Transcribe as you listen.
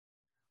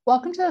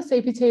Welcome to the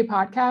APTA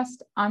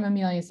podcast. I'm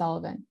Amelia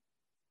Sullivan.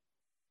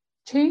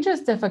 Change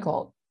is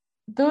difficult.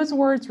 Those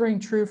words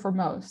ring true for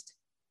most,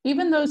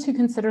 even those who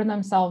consider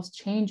themselves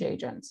change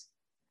agents.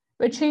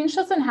 But change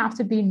doesn't have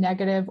to be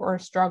negative or a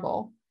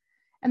struggle.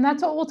 And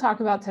that's what we'll talk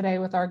about today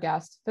with our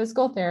guest,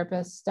 physical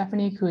therapist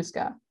Stephanie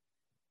Kuska.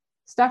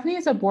 Stephanie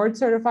is a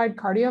board-certified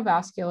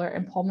cardiovascular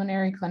and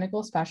pulmonary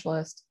clinical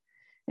specialist,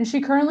 and she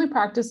currently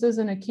practices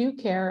in acute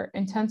care,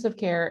 intensive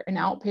care, and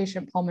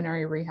outpatient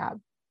pulmonary rehab.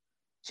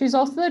 She's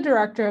also the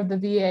director of the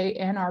VA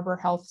Ann Arbor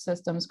Health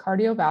System's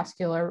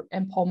cardiovascular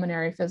and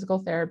pulmonary physical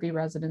therapy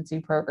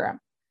residency program.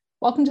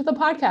 Welcome to the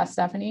podcast,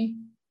 Stephanie.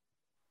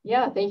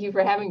 Yeah, thank you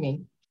for having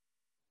me.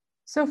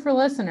 So for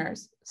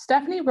listeners,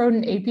 Stephanie wrote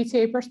an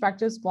APTA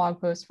Perspectives blog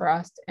post for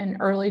us in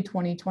early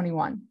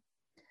 2021,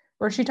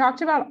 where she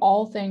talked about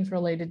all things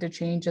related to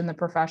change in the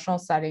professional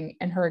setting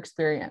and her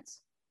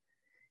experience.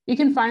 You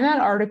can find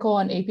that article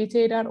on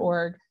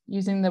apta.org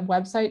using the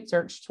website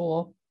search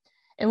tool,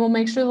 and we'll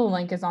make sure the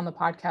link is on the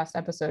podcast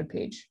episode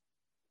page.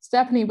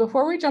 Stephanie,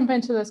 before we jump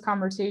into this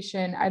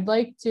conversation, I'd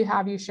like to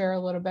have you share a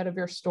little bit of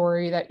your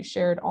story that you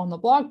shared on the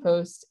blog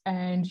post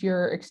and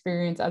your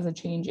experience as a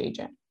change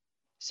agent.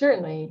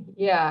 Certainly,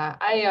 yeah.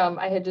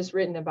 I had just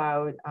written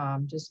about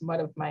just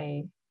one of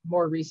my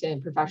more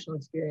recent professional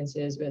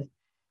experiences with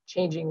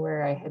changing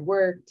where I had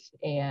worked,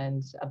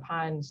 and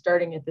upon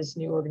starting at this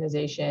new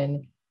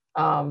organization,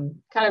 kind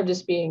of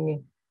just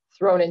being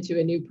thrown into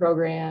a new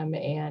program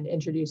and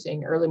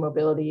introducing early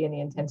mobility in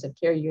the intensive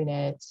care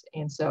unit.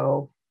 And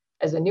so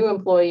as a new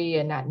employee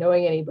and not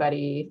knowing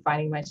anybody,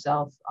 finding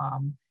myself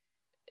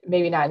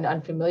maybe not in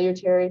unfamiliar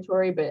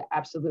territory, but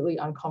absolutely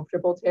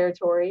uncomfortable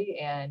territory,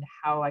 and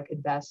how I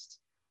could best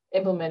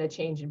implement a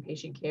change in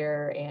patient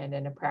care and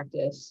in a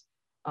practice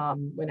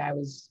when I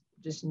was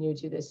just new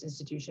to this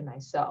institution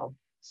myself.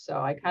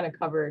 So I kind of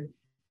covered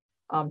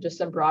just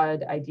some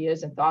broad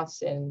ideas and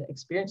thoughts and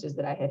experiences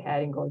that I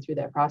had in going through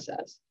that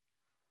process.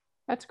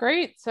 That's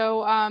great.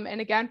 So,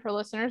 and again, for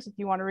listeners, if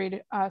you want to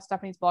read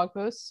Stephanie's blog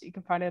posts, you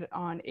can find it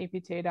on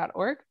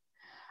apta.org.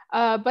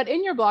 But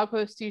in your blog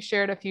post, you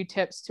shared a few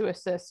tips to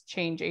assist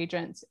change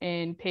agents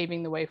in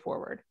paving the way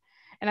forward.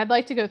 And I'd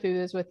like to go through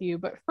this with you.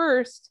 But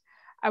first,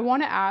 I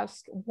want to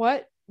ask,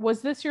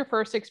 was this your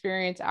first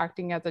experience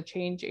acting as a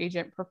change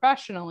agent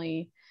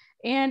professionally?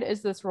 And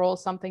is this role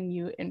something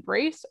you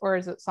embrace, or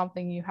is it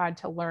something you had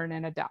to learn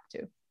and adapt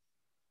to?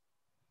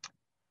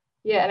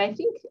 Yeah, and I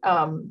think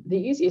the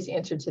easiest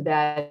answer to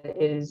that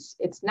is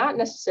it's not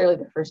necessarily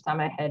the first time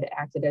I had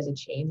acted as a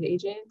change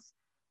agent.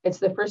 It's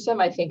the first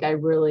time I think I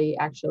really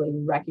actually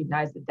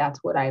recognized that that's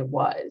what I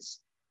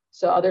was.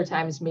 So other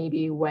times,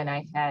 maybe when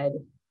I had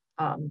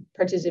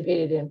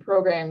participated in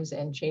programs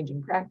and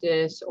changing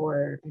practice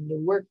or a new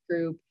work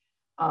group,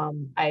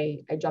 I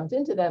jumped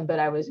into them, but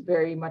I was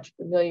very much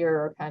familiar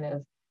or kind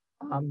of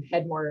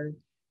had more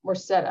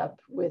setup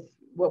with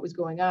what was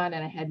going on,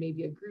 and I had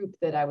maybe a group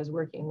that I was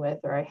working with,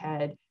 or I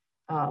had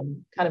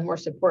kind of more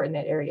support in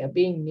that area.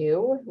 Being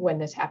new, when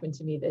this happened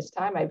to me this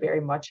time, I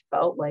very much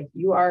felt like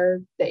you are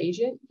the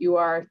agent, you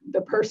are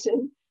the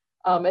person,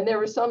 and there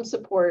was some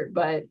support,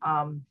 but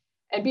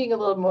and being a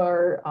little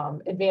more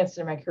advanced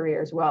in my career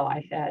as well.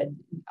 I had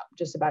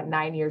just about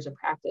 9 years of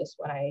practice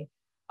when I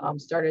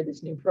started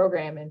this new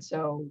program, and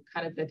so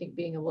kind of I think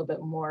being a little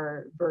bit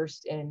more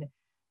versed in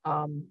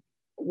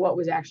what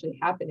was actually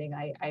happening,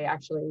 I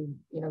actually,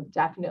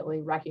 definitely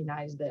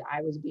recognized that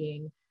I was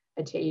being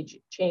a change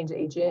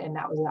agent, and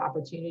that was an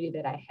opportunity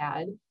that I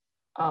had.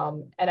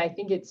 And I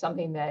think it's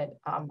something that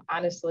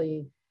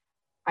honestly,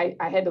 I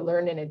had to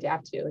learn and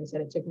adapt to. Like I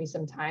said, it took me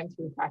some time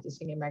through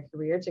practicing in my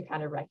career to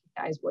kind of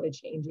recognize what a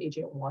change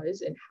agent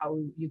was and how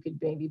you could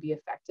maybe be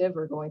effective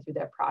or going through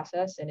that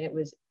process. And it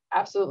was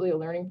absolutely a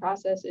learning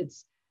process.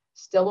 It's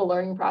still a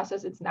learning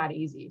process. It's not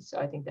easy. So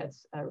I think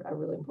that's a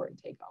really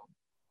important take home.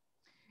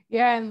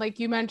 Yeah, and like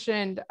you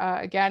mentioned,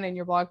 again, in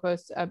your blog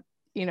post,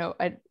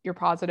 your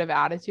positive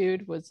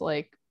attitude was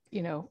like,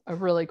 a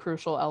really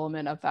crucial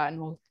element of that.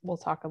 And we'll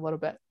talk a little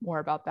bit more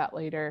about that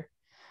later.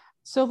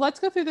 So let's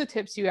go through the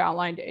tips you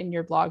outlined in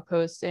your blog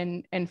post.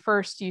 And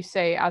first, you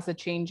say, as a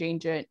change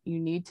agent, you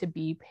need to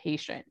be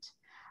patient.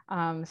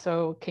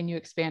 So can you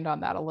expand on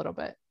that a little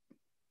bit?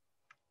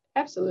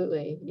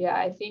 Absolutely. Yeah,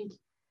 I think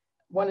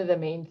one of the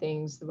main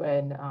things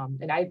when,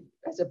 and I,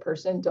 as a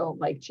person, don't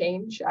like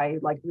change. I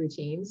like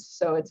routines.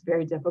 So it's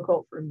very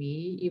difficult for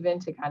me even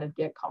to kind of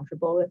get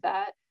comfortable with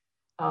that.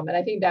 And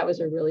I think that was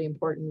a really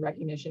important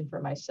recognition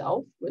for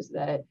myself, was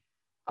that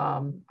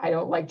I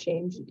don't like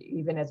change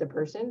even as a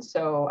person.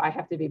 So I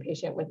have to be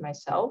patient with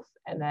myself.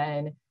 And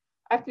then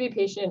I have to be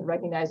patient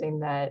recognizing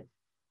that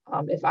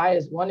if I,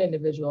 as one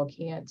individual,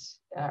 can't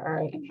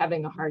or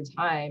having a hard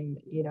time,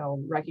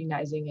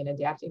 recognizing and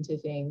adapting to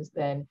things,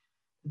 then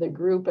the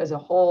group as a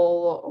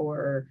whole,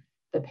 or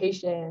the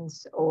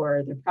patients,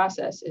 or the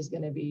process is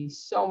going to be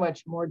so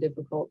much more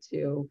difficult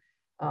to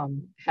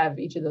have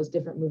each of those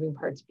different moving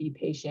parts be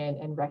patient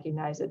and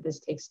recognize that this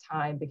takes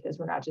time, because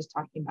we're not just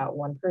talking about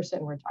one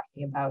person. We're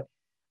talking about,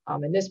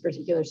 in this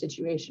particular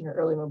situation, or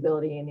early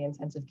mobility in the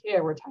intensive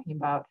care, we're talking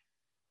about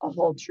a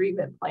whole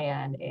treatment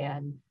plan,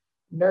 and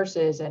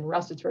nurses and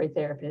respiratory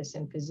therapists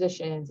and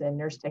physicians and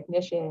nurse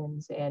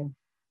technicians and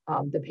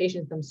the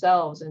patients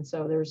themselves. And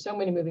so there were so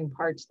many moving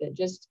parts that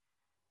just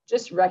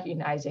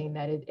recognizing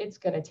that it's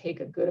going to take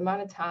a good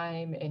amount of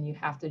time, and you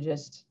have to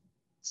just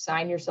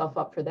sign yourself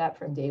up for that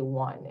from day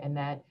one. And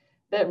that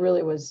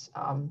really was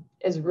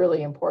is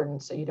really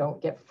important, so you don't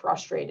get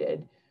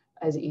frustrated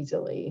as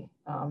easily,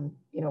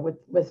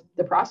 with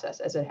the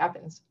process as it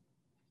happens.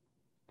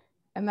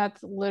 And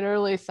that's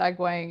literally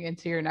segueing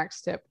into your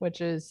next tip, which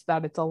is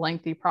that it's a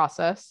lengthy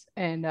process,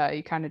 and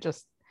you kind of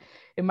just,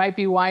 it might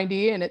be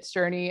windy in its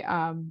journey,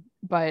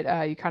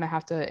 but you kind of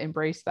have to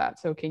embrace that.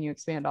 So can you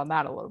expand on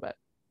that a little bit?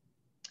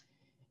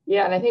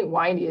 Yeah, and I think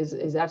windy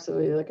is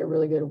absolutely like a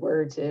really good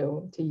word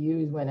to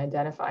use when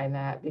identifying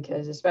that,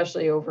 because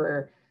especially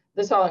over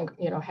this all,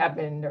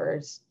 happened, or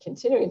is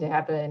continuing to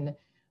happen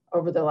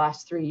over the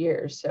last 3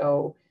 years.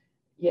 So,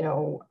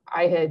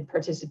 I had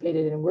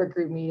participated in work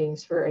group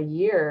meetings for a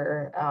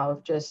year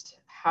of just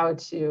how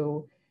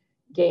to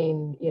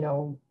gain,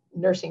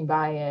 nursing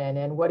buy-in,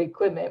 and what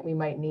equipment we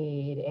might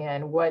need,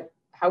 and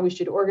how we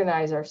should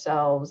organize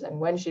ourselves, and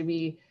when should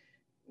we,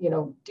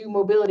 do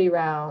mobility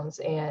rounds,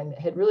 and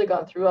had really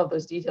gone through all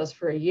those details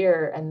for a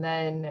year. And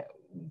then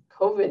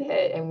COVID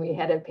hit, and we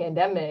had a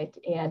pandemic,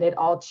 and it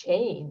all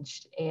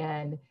changed.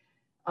 And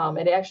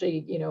it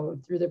actually,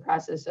 through the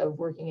process of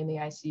working in the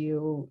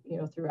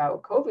ICU,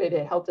 throughout COVID,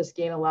 it helped us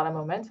gain a lot of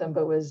momentum,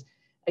 but was,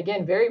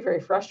 again, very, very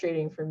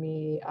frustrating for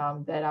me,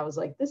 that I was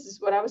like, this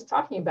is what I was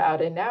talking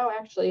about. And now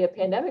actually a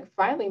pandemic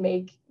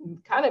finally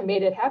kind of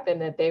made it happen,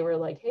 that they were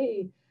like,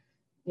 hey,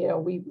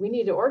 we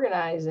need to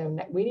organize,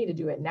 and we need to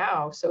do it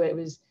now. So it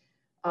was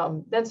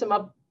then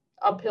some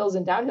uphills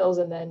and downhills.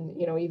 And then,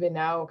 even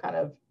now kind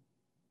of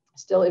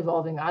still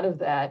evolving out of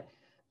that.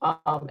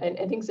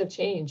 And things have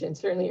changed. And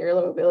certainly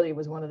airlift mobility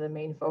was one of the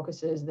main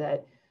focuses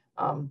that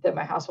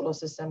my hospital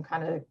system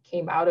kind of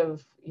came out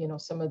of,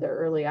 some of the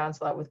early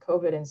onslaught with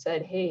COVID, and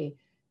said, hey,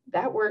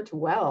 that worked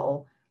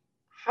well.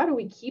 How do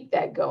we keep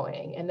that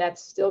going? And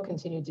that's still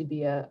continued to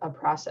be a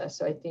process.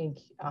 So I think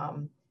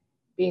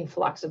being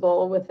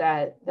flexible with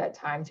that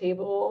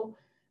timetable,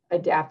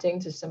 adapting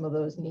to some of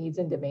those needs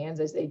and demands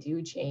as they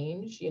do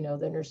change.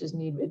 The nurses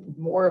needed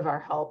more of our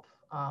help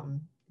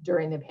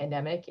during the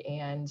pandemic,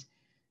 and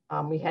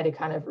we had to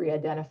kind of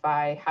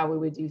re-identify how we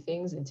would do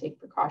things and take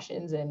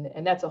precautions,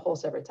 and that's a whole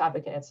separate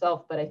topic in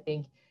itself. But I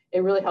think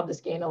it really helped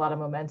us gain a lot of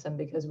momentum,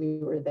 because we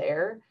were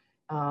there,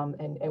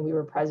 and we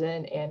were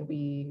present, and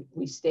we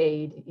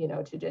stayed,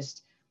 to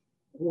just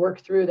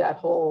work through that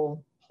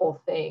whole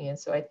thing. And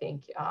so I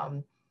think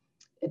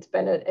it's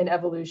been an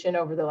evolution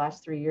over the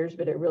last 3 years,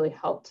 but it really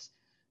helped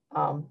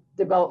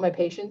develop my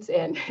patience,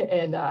 and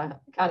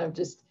kind of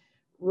just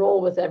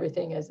roll with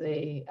everything as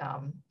they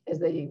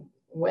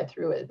went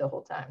through it the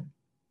whole time.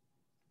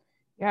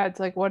 Yeah, it's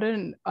like, what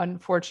an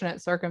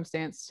unfortunate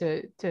circumstance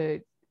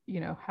to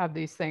have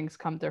these things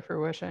come to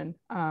fruition.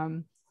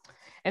 And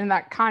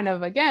that kind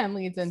of, again,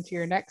 leads into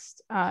your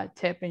next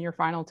tip, and your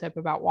final tip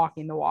about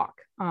walking the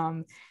walk.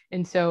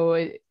 And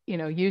so,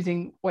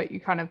 using what you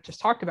kind of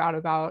just talked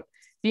about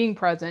being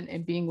present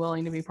and being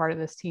willing to be part of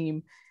this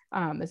team.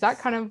 Is that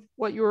kind of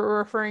what you were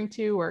referring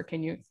to, or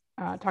can you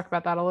talk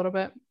about that a little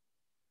bit?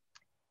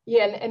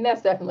 Yeah, and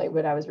that's definitely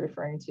what I was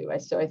referring to.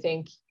 So I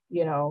think,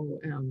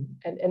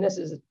 and this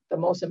is the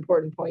most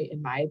important point,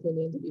 in my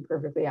opinion, to be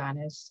perfectly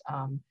honest,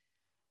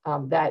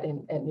 that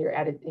and your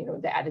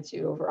the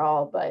attitude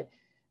overall. But,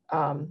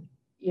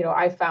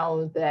 I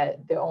found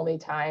that the only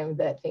time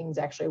that things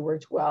actually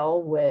worked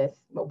well with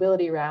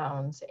mobility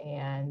rounds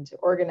and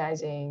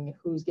organizing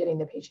who's getting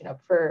the patient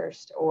up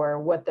first, or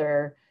what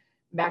their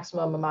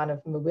maximum amount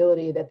of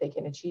mobility that they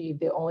can achieve,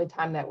 the only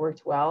time that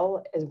worked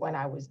well is when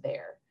I was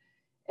there.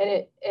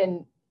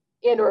 And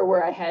or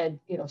where I had,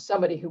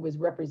 somebody who was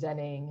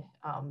representing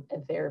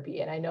in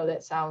therapy. And I know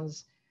that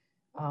sounds,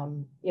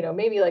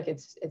 maybe like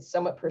it's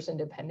somewhat person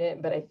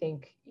dependent, but I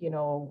think,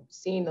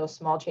 seeing those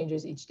small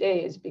changes each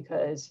day is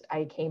because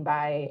I came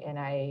by and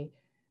I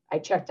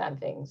checked on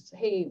things.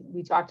 Hey,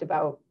 we talked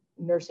about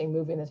nursing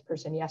moving this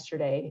person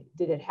yesterday.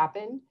 Did it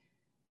happen?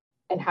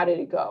 And how did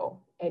it go?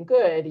 And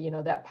good,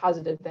 that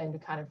positive then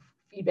kind of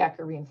feedback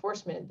or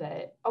reinforcement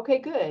that, okay,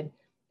 good,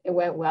 it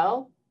went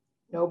well.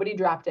 Nobody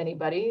dropped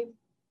anybody.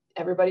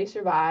 Everybody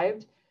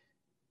survived.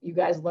 You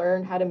guys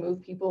learned how to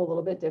move people a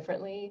little bit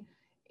differently.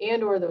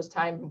 And or those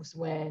times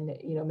when,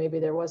 maybe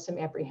there was some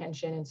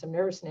apprehension and some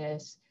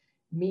nervousness,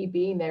 me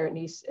being there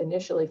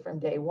initially from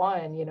day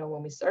one,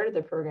 when we started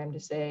the program, to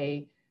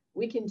say,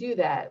 we can do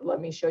that.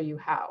 Let me show you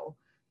how.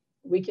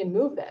 We can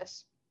move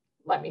this.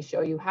 Let me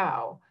show you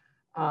how.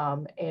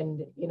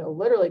 And,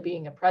 literally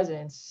being a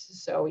presence.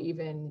 So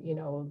even,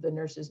 the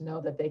nurses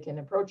know that they can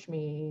approach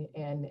me,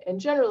 and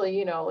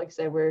generally, like I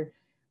said, we're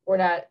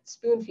not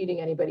spoon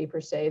feeding anybody per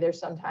se. There's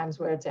some times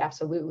where it's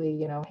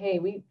absolutely, hey,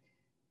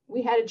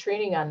 we had a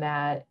training on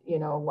that.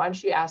 Why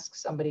don't you ask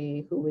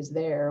somebody who was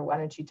there? Why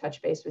don't you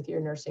touch base with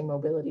your nursing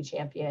mobility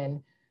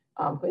champion,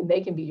 and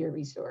they can be your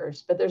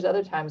resource. But there's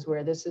other times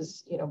where this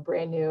is,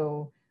 brand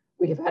new,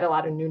 we've had a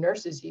lot of new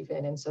nurses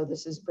even. And so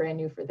this is brand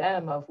new for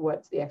them of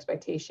what's the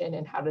expectation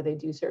and how do they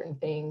do certain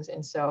things.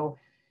 And so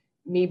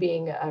me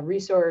being a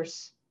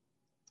resource,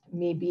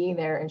 me being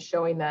there and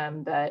showing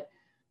them that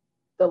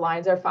the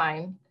lines are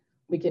fine.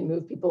 We can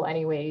move people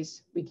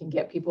anyways. We can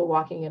get people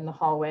walking in the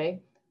hallway.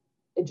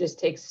 It just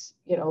takes,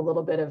 a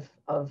little bit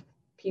of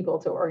people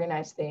to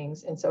organize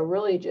things. And so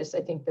really just, I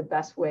think the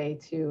best way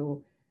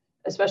to,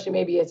 especially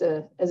maybe as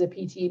a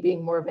PT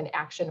being more of an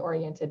action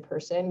oriented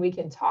person, we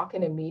can talk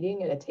in a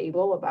meeting at a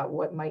table about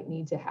what might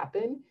need to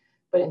happen.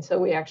 But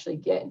until we actually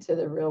get into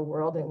the real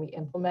world and we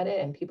implement it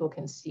and people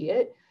can see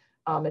it,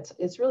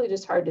 it's really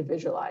just hard to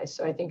visualize.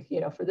 So I think,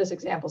 for this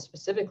example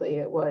specifically,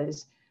 it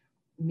was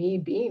me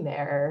being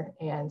there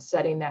and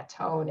setting that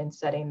tone and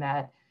setting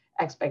that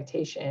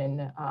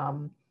expectation,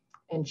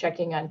 and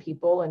checking on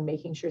people and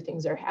making sure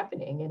things are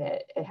happening. And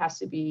it has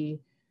to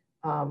be,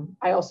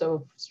 I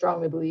also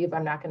strongly believe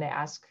I'm not going to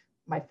ask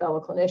my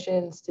fellow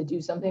clinicians to do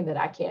something that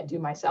I can't do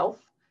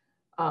myself.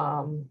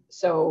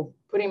 So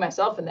putting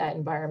myself in that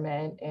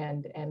environment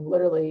and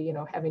literally,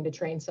 having to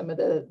train some of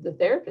the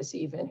therapists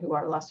even who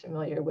are less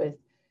familiar with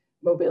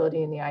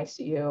mobility in the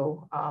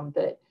ICU,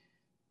 that,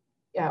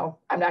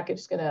 I'm not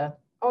just going to,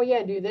 oh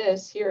yeah, do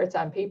this here. It's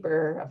on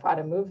paper of how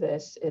to move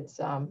this. It's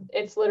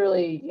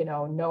literally,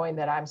 knowing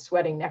that I'm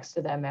sweating next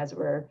to them as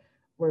we're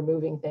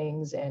moving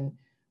things and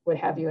what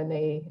have you. And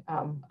they,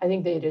 I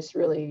think they just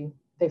really,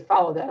 they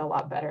follow that a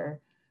lot better.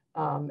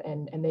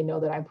 And they know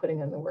that I'm putting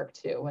in the work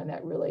too. And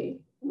that really,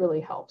 really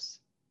helps.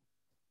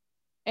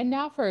 And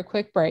now for a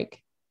quick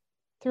break.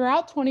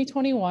 Throughout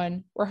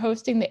 2021, we're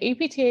hosting the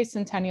APTA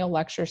Centennial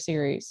Lecture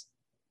Series.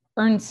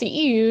 Earn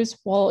CEUs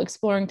while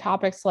exploring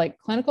topics like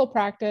clinical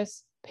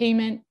practice,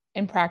 payment,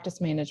 and practice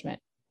management.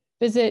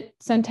 Visit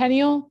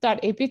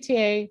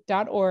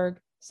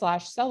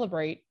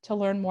centennial.apta.org/celebrate to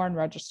learn more and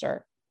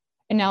register.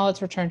 And now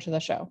let's return to the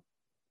show.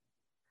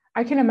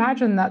 I can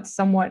imagine that's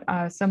somewhat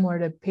similar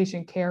to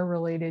patient care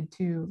related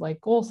to like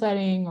goal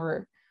setting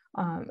or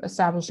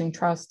establishing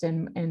trust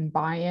and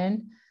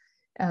buy-in.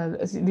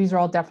 These are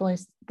all definitely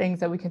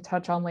things that we can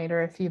touch on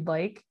later if you'd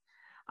like.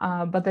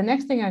 But the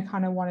next thing I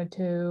kind of wanted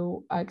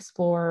to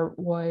explore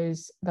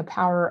was the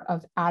power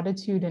of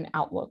attitude and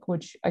outlook,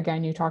 which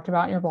again, you talked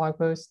about in your blog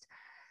post.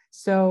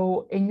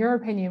 So in your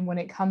opinion, when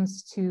it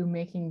comes to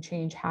making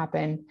change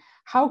happen,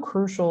 how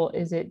crucial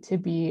is it to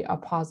be a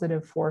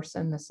positive force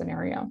in this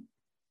scenario?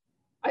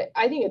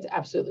 I think it's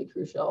absolutely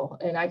crucial.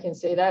 And I can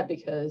say that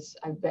because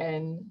I've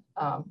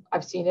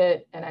seen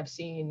it, and I've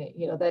seen,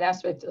 that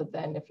aspect of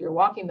then if you're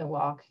walking the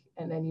walk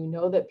and then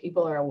that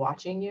people are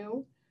watching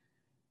you,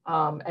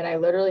 and I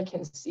literally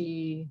can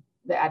see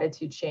the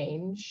attitude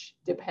change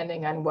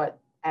depending on what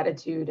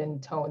attitude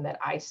and tone that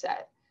I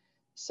set.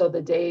 So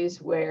the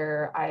days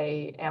where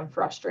I am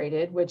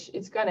frustrated, which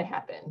it's going to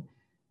happen,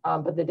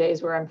 but the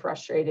days where I'm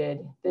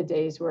frustrated, the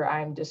days where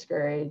I'm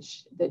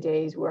discouraged, the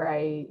days where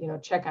I,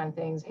 check on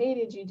things, hey,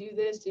 did you do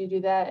this? Did you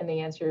do that? And the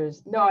answer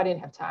is, no, I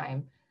didn't have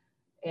time.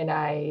 And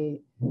I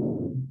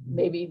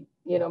maybe,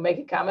 make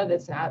a comment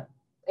that's not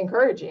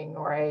encouraging,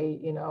 or I,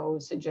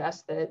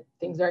 suggest that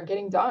things aren't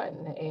getting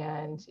done.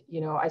 And,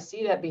 I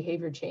see that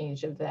behavior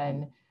change of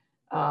then,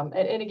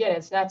 and again,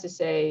 it's not to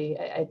say,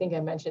 I think I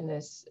mentioned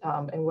this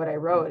in what I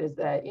wrote, is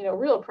that,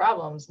 real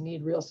problems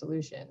need real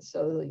solutions.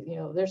 So,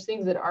 there's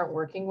things that aren't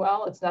working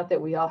well. It's not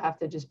that we all have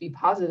to just be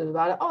positive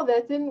about it. Oh,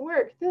 that didn't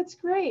work. That's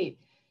great.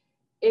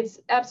 It's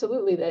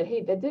absolutely that,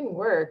 hey, that didn't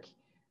work.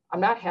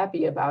 I'm not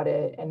happy about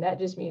it. And that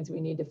just means we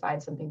need to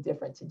find something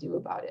different to do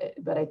about it.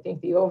 But I think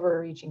the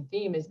overreaching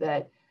theme is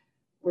that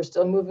we're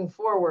still moving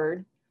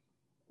forward.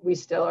 We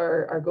still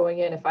are going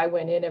in. If I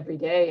went in every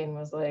day and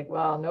was like,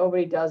 well,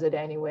 nobody does it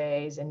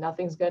anyways, and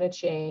nothing's going to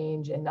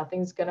change and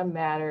nothing's going to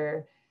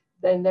matter,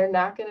 then they're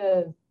not going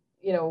to,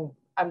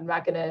 I'm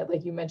not going to,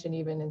 like you mentioned,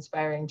 even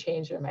inspiring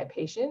change for my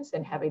patients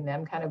and having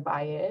them kind of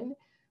buy in.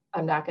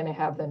 I'm not going to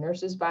have the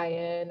nurses buy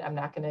in. I'm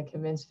not going to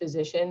convince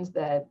physicians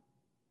that,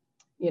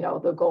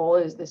 the goal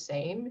is the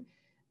same.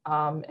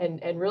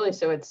 And really,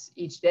 so it's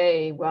each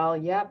day, well,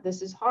 yeah,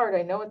 this is hard.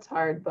 I know it's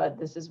hard, but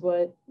this is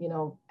what,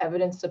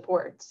 evidence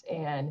supports.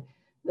 And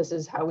this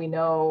is how we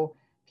know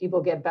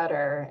people get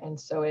better. And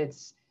so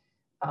it's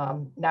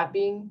not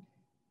being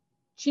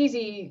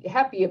cheesy,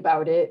 happy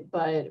about it,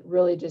 but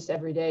really just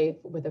every day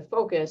with a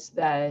focus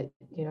that,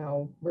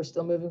 we're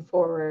still moving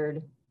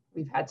forward.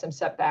 We've had some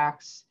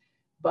setbacks,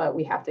 but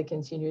we have to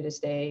continue to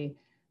stay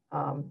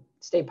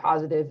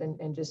positive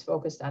and just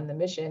focused on the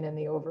mission and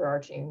the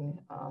overarching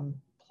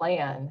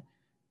plan,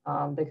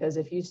 because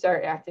if you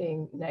start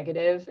acting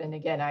negative, and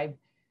again, I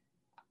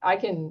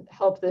can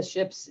help the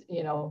ships,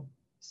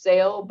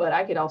 sail, but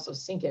I could also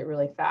sink it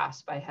really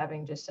fast by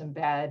having just some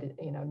bad,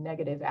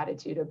 negative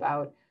attitude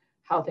about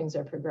how things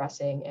are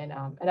progressing, and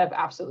I've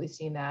absolutely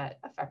seen that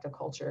affect a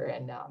culture,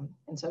 and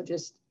so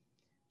just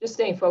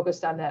staying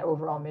focused on that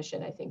overall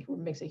mission, I think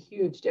makes a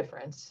huge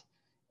difference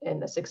in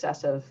the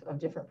success of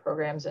different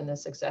programs and the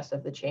success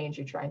of the change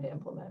you're trying to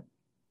implement.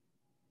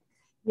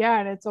 Yeah,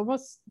 and it's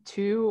almost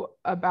too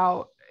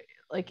about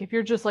like if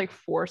you're just like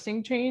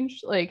forcing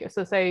change, like,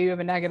 so say you have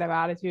a negative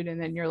attitude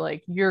and then you're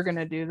like, you're going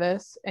to do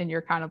this, and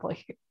you're kind of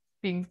like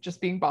being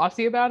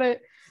bossy about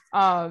it.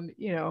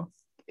 You know,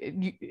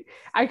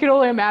 I could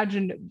only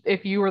imagine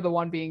if you were the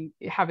one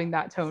having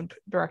that tone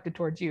directed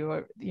towards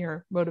you,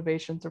 your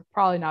motivations would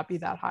probably not be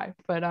that high.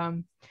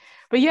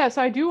 But yeah,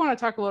 so I do want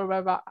to talk a little bit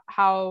about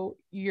how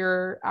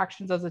your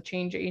actions as a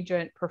change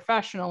agent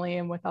professionally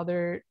and with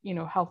other, you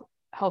know,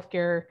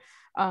 healthcare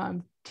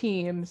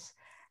teams,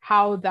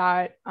 how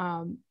that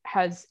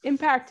has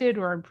impacted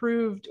or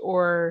improved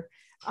or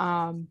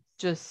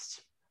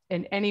just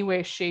in any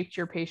way shaped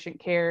your patient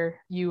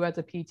care, you as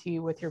a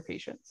PT with your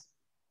patients.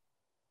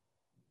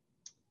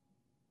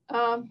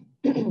 I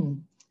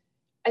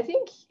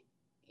think,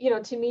 you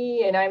know, to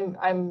me, and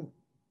I'm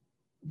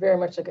very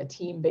much like a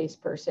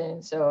team-based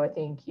person. So I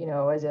think, you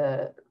know, as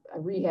a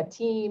rehab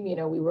team, you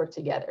know, we work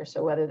together.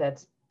 So whether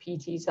that's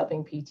PTs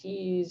helping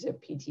PTs, or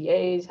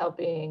PTAs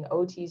helping,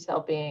 OTs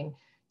helping,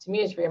 to me,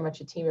 it's very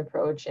much a team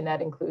approach. And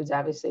that includes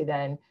obviously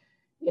then,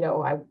 you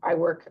know, I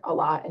work a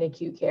lot in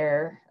acute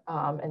care.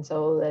 And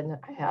so then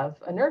I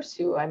have a nurse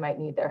who I might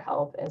need their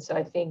help. And so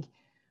I think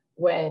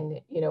when,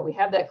 you know, we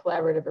have that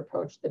collaborative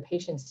approach, the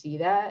patients see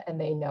that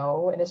and they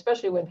know, and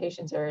especially when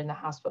patients are in the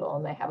hospital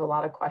and they have a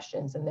lot of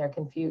questions and they're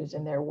confused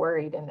and they're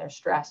worried and they're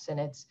stressed, and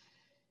it's,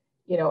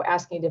 you know,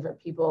 asking different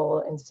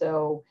people. And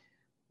so,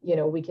 you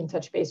know, we can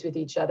touch base with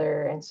each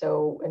other. And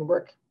so, and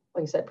work,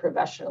 like I said,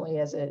 professionally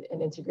as an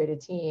integrated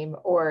team,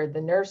 or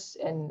the nurse.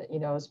 And, you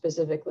know,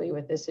 specifically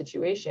with this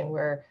situation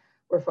where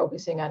we're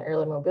focusing on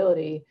early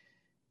mobility,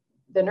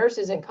 the nurse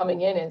isn't coming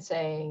in and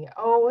saying,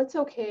 oh, it's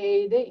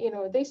okay. They, you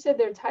know, they said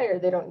they're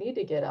tired. They don't need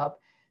to get up.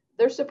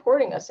 They're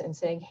supporting us and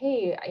saying,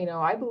 hey, you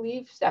know, I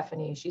believe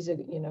Stephanie, she's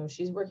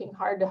working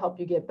hard to help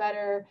you get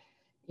better,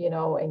 you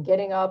know, and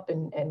getting up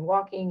and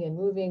walking and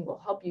moving will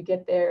help you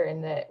get there.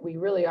 And that we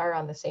really are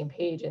on the same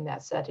page in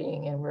that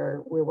setting, and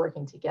we're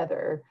working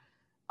together.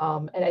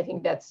 And I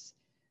think that's,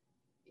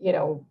 you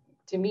know,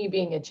 to me,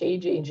 being a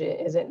change agent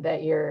isn't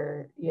that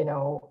you're, you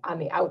know, on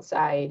the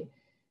outside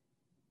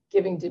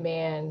giving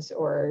demands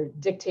or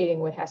dictating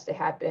what has to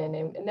happen.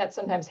 And that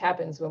sometimes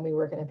happens when we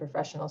work in a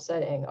professional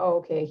setting. Oh,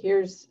 okay,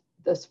 here's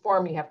this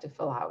form you have to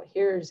fill out.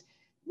 Here's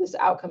this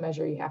outcome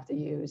measure you have to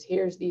use.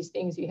 Here's these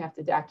things you have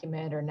to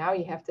document, or now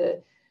you have to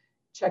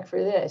check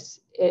for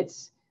this.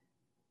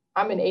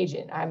 I'm an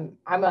agent. I'm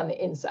on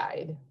the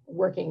inside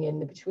working in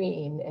the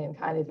between and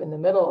kind of in the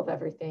middle of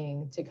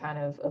everything to kind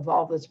of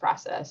evolve this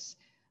process.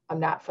 I'm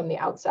not from the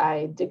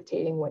outside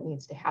dictating what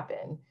needs to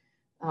happen.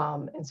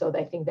 And so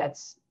I think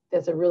that's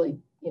a really,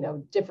 you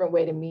know, different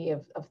way to me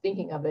of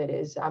thinking of it.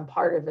 Is I'm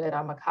part of it.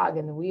 I'm a cog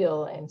in the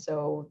wheel. And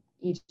so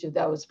each of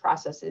those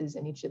processes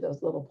and each of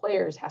those little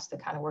players has to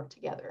kind of work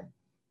together.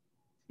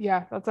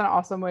 Yeah, that's an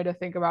awesome way to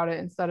think about it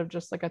instead of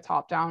just like a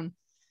top-down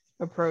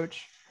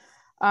approach.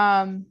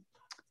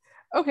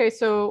 Okay,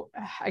 so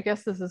I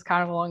guess this is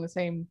kind of along the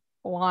same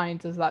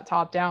lines as that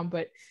top-down,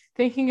 but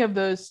thinking of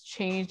those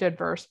changed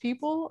adverse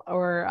people,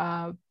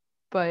 or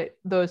but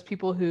those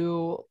people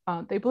who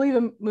they believe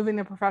in moving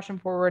their profession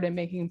forward and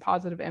making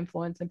positive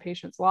influence in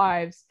patients'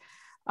 lives,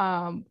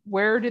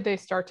 where do they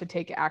start to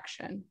take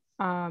action?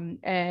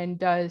 And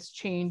does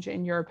change,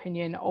 in your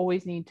opinion,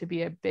 always need to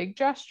be a big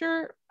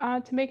gesture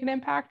to make an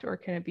impact, or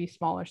can it be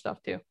smaller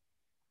stuff too?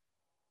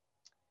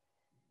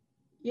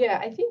 Yeah,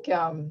 I think,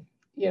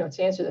 you know,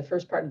 to answer the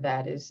first part of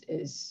that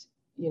is,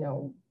 you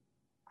know,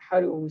 how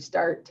do we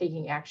start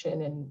taking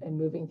action and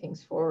moving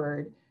things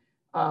forward?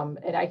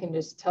 And I can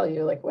just tell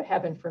you, like, what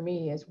happened for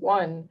me is,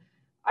 one,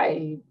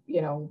 I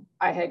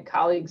had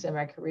colleagues in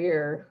my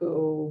career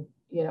who,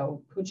 you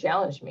know, who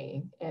challenged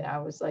me. And I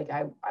was like,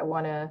 I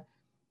want to,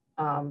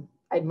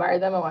 I admire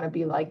them. I want to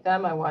be like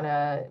them. I want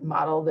to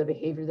model the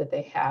behavior that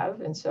they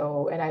have. And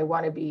so, and I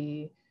want to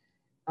be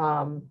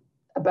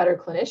a better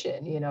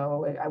clinician. You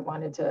know, I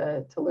wanted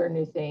to learn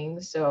new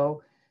things.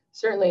 So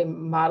certainly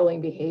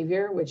modeling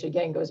behavior, which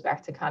again goes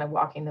back to kind of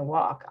walking the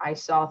walk. I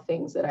saw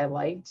things that I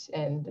liked,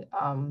 and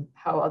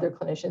how other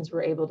clinicians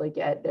were able to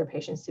get their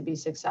patients to be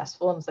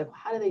successful. And it's like, well,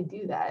 how do they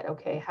do that?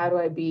 Okay, how do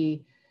I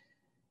be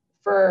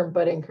firm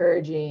but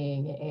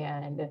encouraging,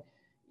 and,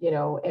 you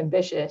know,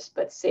 ambitious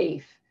but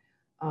safe?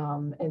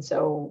 And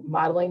so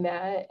modeling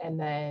that, and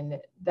then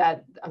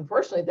that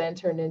unfortunately then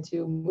turned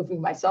into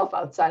moving myself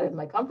outside of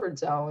my comfort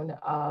zone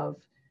of,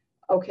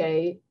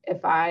 okay, if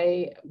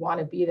I want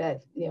to be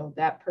that, you know,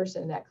 that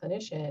person, that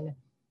clinician,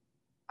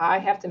 I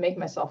have to make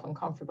myself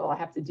uncomfortable. I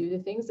have to do the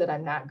things that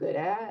I'm not good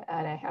at,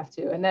 and I have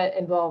to, and that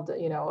involved,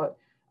 you know,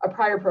 a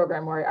prior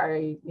program where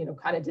I, you know,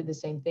 kind of did the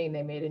same thing.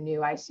 They made a new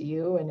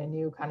ICU and a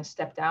new kind of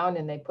step down,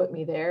 and they put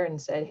me there and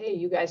said, hey,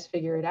 you guys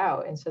figure it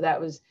out. And so that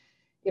was,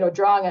 you know,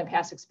 drawing on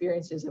past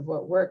experiences of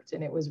what worked.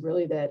 And it was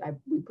really that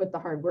we put the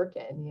hard work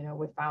in. You know,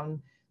 we found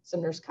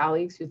some nurse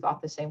colleagues who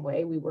thought the same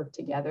way. We worked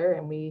together,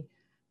 and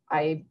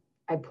I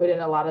put in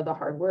a lot of the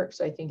hard work.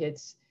 So I think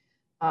it's,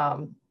 you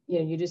know,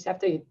 you just have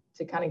to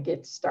kind of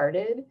get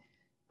started.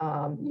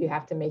 You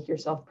have to make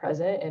yourself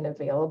present and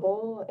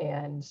available.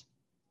 And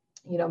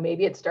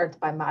maybe it starts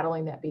by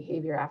modeling that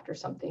behavior after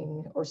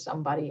something or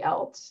somebody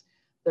else.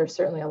 There's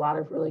certainly a lot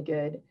of really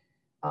good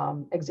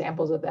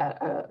examples of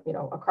that,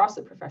 across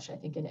the profession. I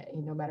think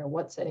in no matter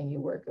what setting you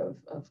work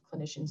of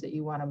clinicians that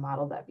you want to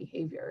model that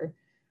behavior.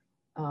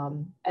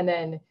 And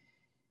then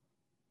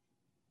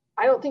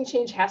I don't think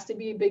change has to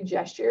be a big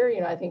gesture.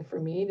 I think for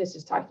me, this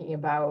is talking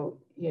about,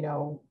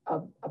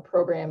 a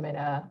program in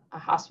a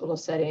hospital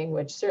setting,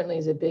 which certainly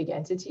is a big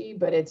entity,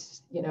 but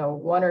it's,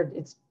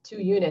 it's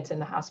 2 units in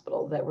the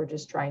hospital that we're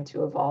just trying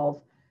to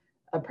evolve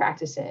a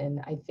practice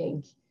in. I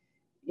think,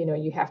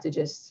 you have to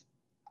just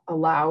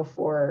allow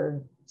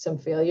for some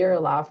failure,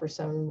 allow for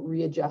some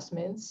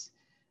readjustments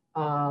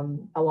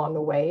along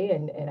the way.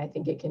 And I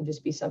think it can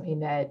just be something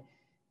that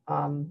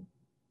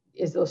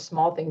is those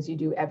small things you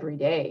do every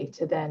day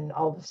to then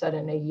all of a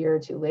sudden a year or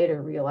 2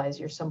 later realize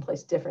you're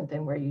someplace different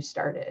than where you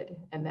started.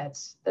 And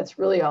that's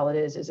really all it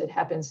is it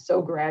happens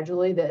so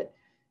gradually that,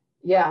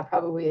 yeah,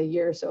 probably a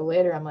year or so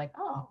later, I'm like,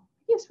 oh,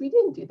 yes, we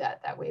didn't do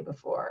that way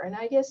before. And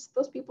I guess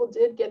those people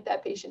did get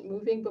that patient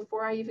moving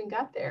before I even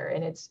got there.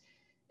 And it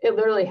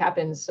literally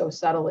happens so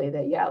subtly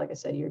that, yeah, like I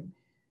said,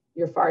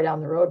 you're far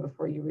down the road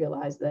before you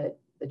realize that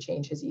the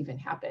change has even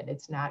happened.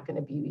 It's not going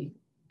to be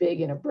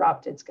big and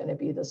abrupt. It's going to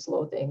be the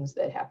slow things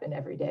that happen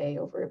every day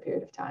over a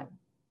period of time.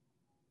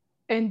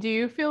 And do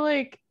you feel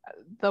like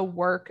the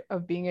work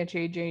of being a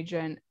change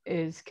agent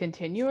is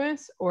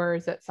continuous, or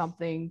is it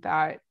something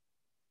that,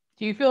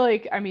 do you feel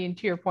like,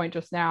 to your point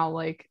just now,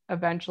 like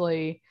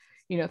eventually,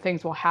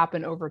 things will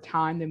happen over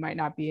time. They might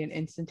not be an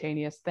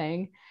instantaneous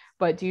thing,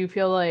 but do you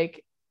feel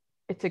like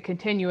it's a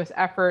continuous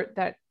effort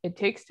that it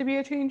takes to be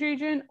a change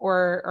agent,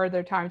 or are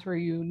there times where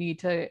you need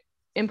to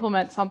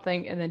implement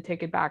something and then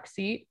take a back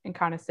seat and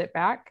kind of sit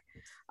back?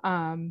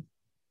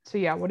 So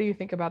yeah, what do you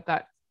think about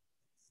that?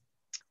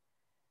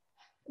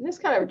 And this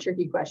is kind of a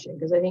tricky question,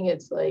 because I think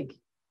it's like,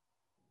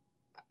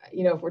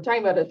 if we're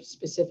talking about a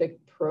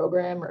specific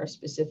program or a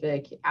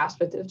specific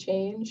aspect of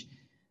change,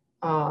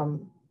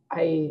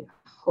 I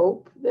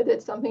hope that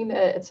it's something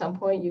that at some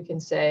point you can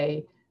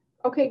say,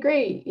 okay,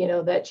 great,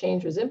 that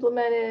change was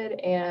implemented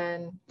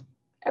and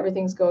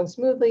everything's going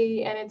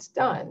smoothly and it's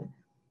done.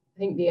 I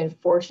think the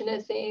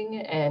unfortunate thing,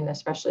 and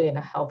especially in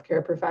a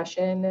healthcare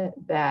profession,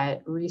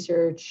 that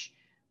research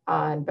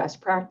on best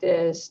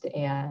practice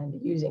and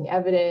using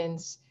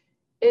evidence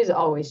is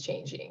always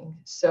changing.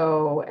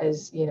 So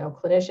as,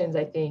 clinicians,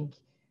 I think,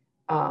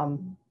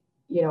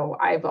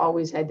 I've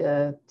always had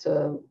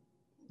to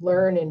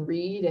learn and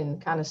read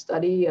and kind of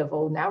study of,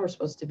 oh, now we're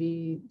supposed to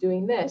be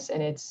doing this.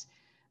 And it's,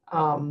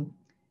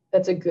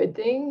 that's a good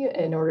thing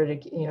in order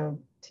to,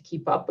 to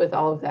keep up with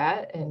all of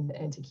that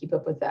and to keep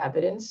up with the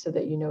evidence so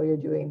that you're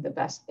doing the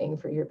best thing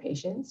for your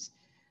patients.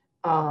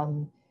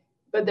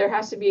 But there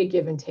has to be a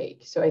give and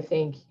take. So I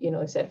think, like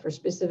I said, for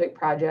specific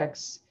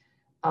projects,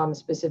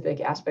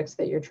 specific aspects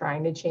that you're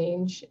trying to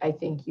change, I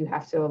think you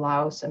have to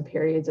allow some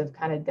periods of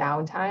kind of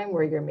downtime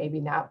where you're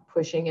maybe not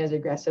pushing as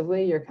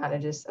aggressively. You're kind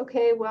of just,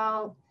 okay,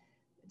 well,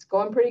 it's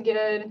going pretty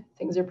good.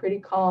 Things are pretty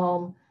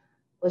calm.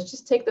 Let's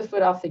just take the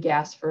foot off the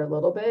gas for a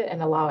little bit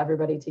and allow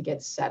everybody to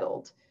get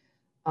settled.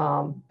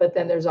 But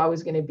then there's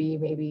always going to be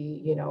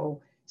maybe,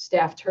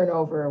 staff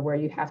turnover where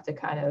you have to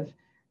kind of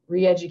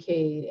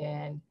re-educate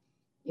and,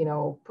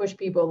 push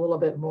people a little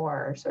bit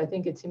more. So I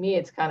think to me,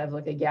 it's kind of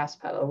like a gas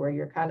pedal where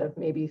you're kind of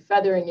maybe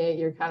feathering it,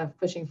 you're kind of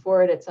pushing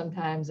forward at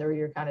sometimes, or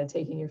you're kind of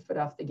taking your foot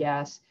off the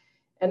gas.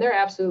 And there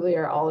absolutely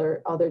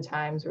are other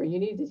times where you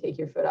need to take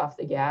your foot off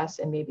the gas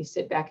and maybe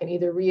sit back and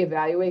either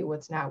reevaluate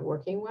what's not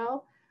working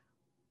well,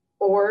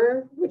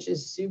 or, which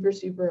is super,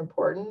 super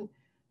important,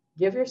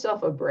 give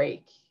yourself a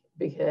break.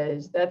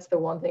 Because that's the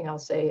one thing I'll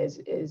say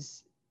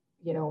is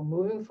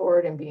moving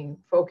forward and being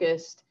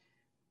focused,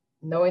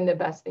 knowing the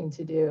best thing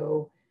to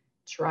do,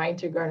 trying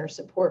to garner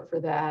support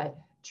for that,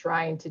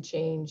 trying to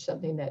change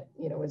something that,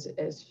 is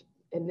as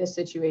in this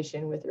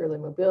situation with early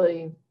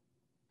mobility,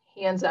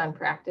 hands-on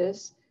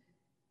practice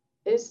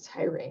is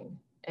tiring.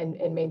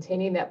 And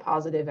maintaining that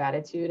positive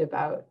attitude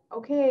about,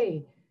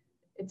 okay,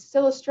 it's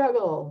still a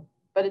struggle,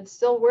 but it's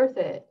still worth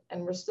it.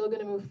 And we're still going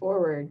to move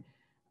forward.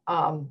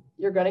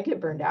 You're going to get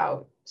burned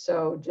out.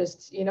 So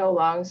just,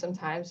 allowing some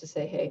times to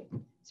say, hey,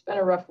 it's been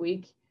a rough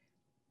week.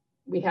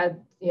 We had,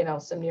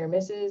 some near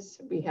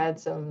misses. We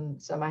had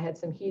I had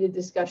some heated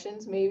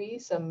discussions, maybe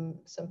some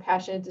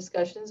passionate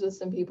discussions with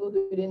some people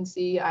who didn't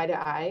see eye to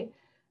eye.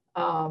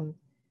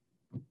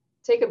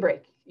 Take a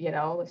break, like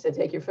I said,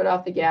 take your foot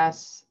off the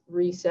gas,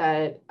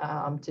 reset,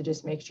 to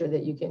just make sure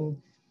that you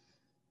can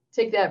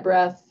take that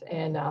breath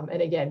and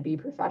again, be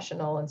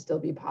professional and still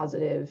be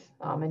positive,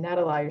 and not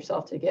allow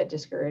yourself to get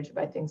discouraged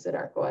by things that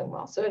aren't going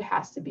well. So it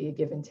has to be a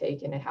give and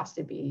take, and it has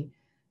to be,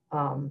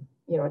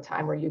 a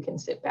time where you can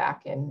sit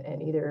back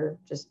and either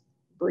just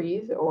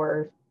breathe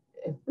or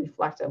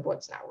reflect on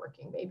what's not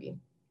working maybe.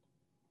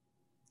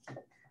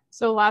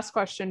 So last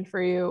question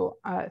for you,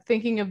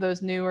 thinking of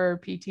those newer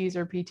PTs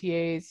or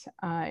PTAs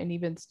and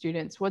even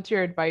students, what's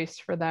your advice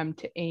for them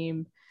to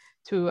aim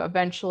to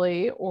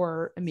eventually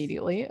or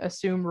immediately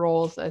assume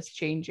roles as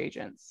change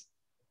agents?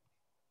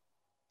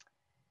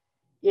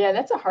 Yeah,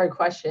 that's a hard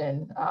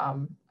question.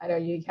 I know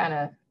you kind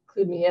of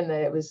clued me in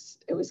that it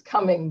was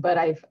coming, but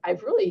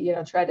I've really,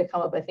 tried to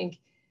come up. I think,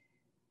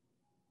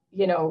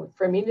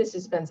 for me, this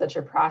has been such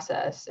a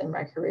process in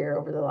my career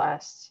over the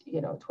last,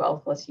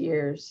 12 plus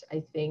years.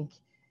 I think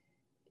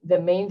the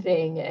main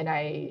thing, and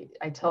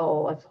I've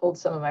told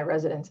some of my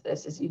residents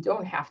this, is you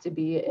don't have to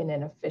be in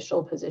an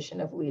official position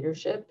of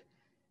leadership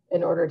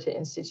in order to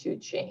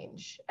institute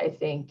change. I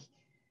think,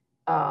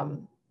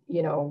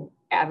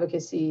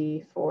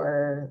 advocacy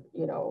for,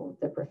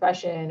 the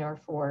profession or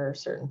for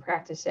certain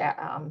practice,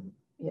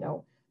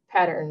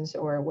 patterns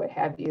or what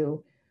have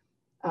you,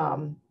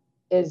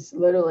 is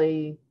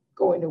literally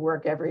going to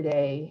work every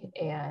day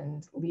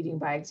and leading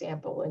by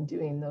example and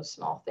doing those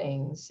small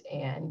things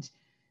and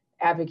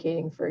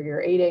advocating for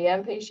your 8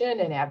 a.m.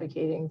 patient and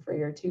advocating for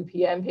your 2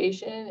 p.m.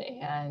 patient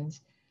and,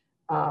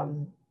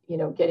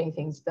 getting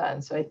things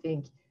done. So I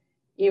think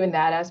even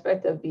that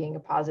aspect of being a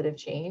positive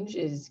change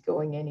is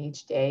going in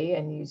each day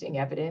and using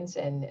evidence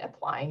and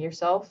applying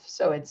yourself.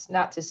 So it's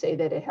not to say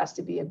that it has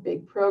to be a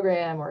big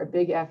program or a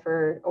big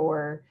effort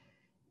or,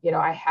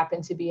 I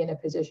happen to be in a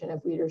position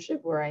of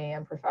leadership where I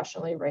am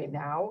professionally right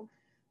now.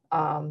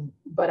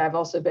 But I've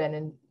also been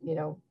in,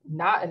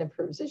 not in a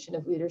position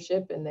of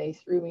leadership, and they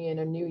threw me in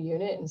a new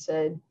unit and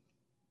said,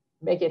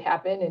 make it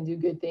happen and do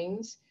good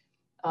things.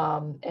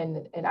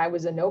 And I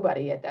was a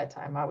nobody at that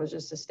time. I was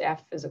just a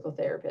staff physical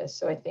therapist.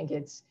 So I think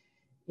it's,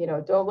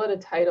 don't let a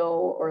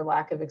title or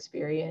lack of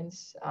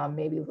experience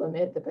maybe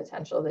limit the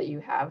potential that you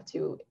have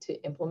to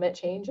implement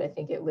change. I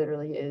think it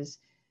literally is,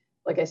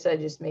 like I said,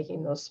 just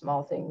making those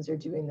small things or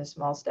doing the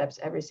small steps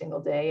every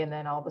single day. And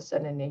then all of a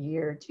sudden in a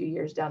year, 2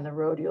 years down the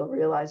road, you'll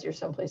realize you're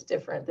someplace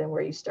different than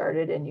where you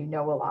started and you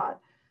know a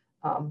lot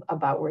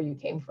about where you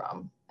came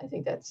from. I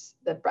think that's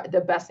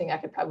the best thing I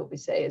could probably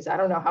say is I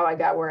don't know how I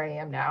got where I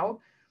am now,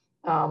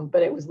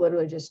 but it was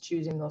literally just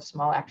choosing those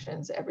small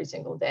actions every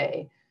single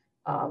day.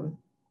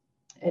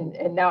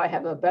 And now I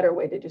have a better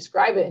way to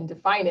describe it and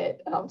define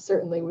it,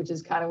 certainly, which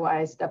is kind of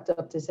why I stepped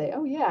up to say,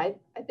 oh yeah,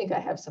 I think I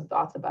have some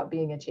thoughts about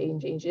being a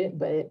change agent,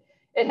 but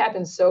it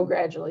happens so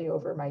gradually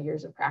over my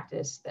years of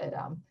practice that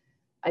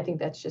I think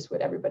that's just what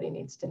everybody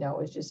needs to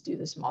know is just do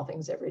the small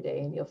things every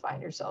day and you'll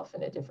find yourself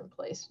in a different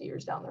place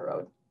years down the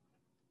road.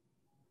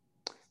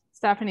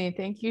 Stephanie,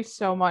 thank you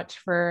so much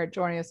for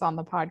joining us on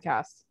the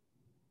podcast.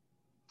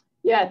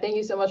 Yeah, thank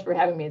you so much for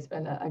having me. It's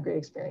been a great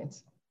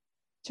experience.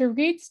 To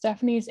read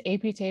Stephanie's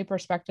APTA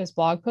Perspectives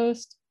blog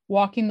post,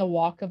 Walking the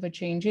Walk of a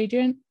Change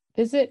Agent,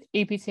 visit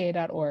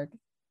apta.org.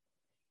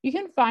 You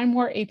can find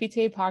more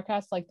APTA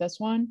podcasts like this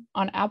one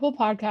on Apple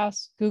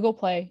Podcasts, Google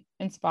Play,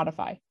 and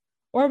Spotify,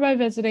 or by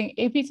visiting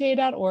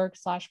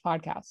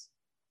apta.org/podcasts.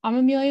 I'm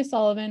Amelia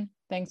Sullivan.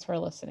 Thanks for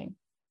listening.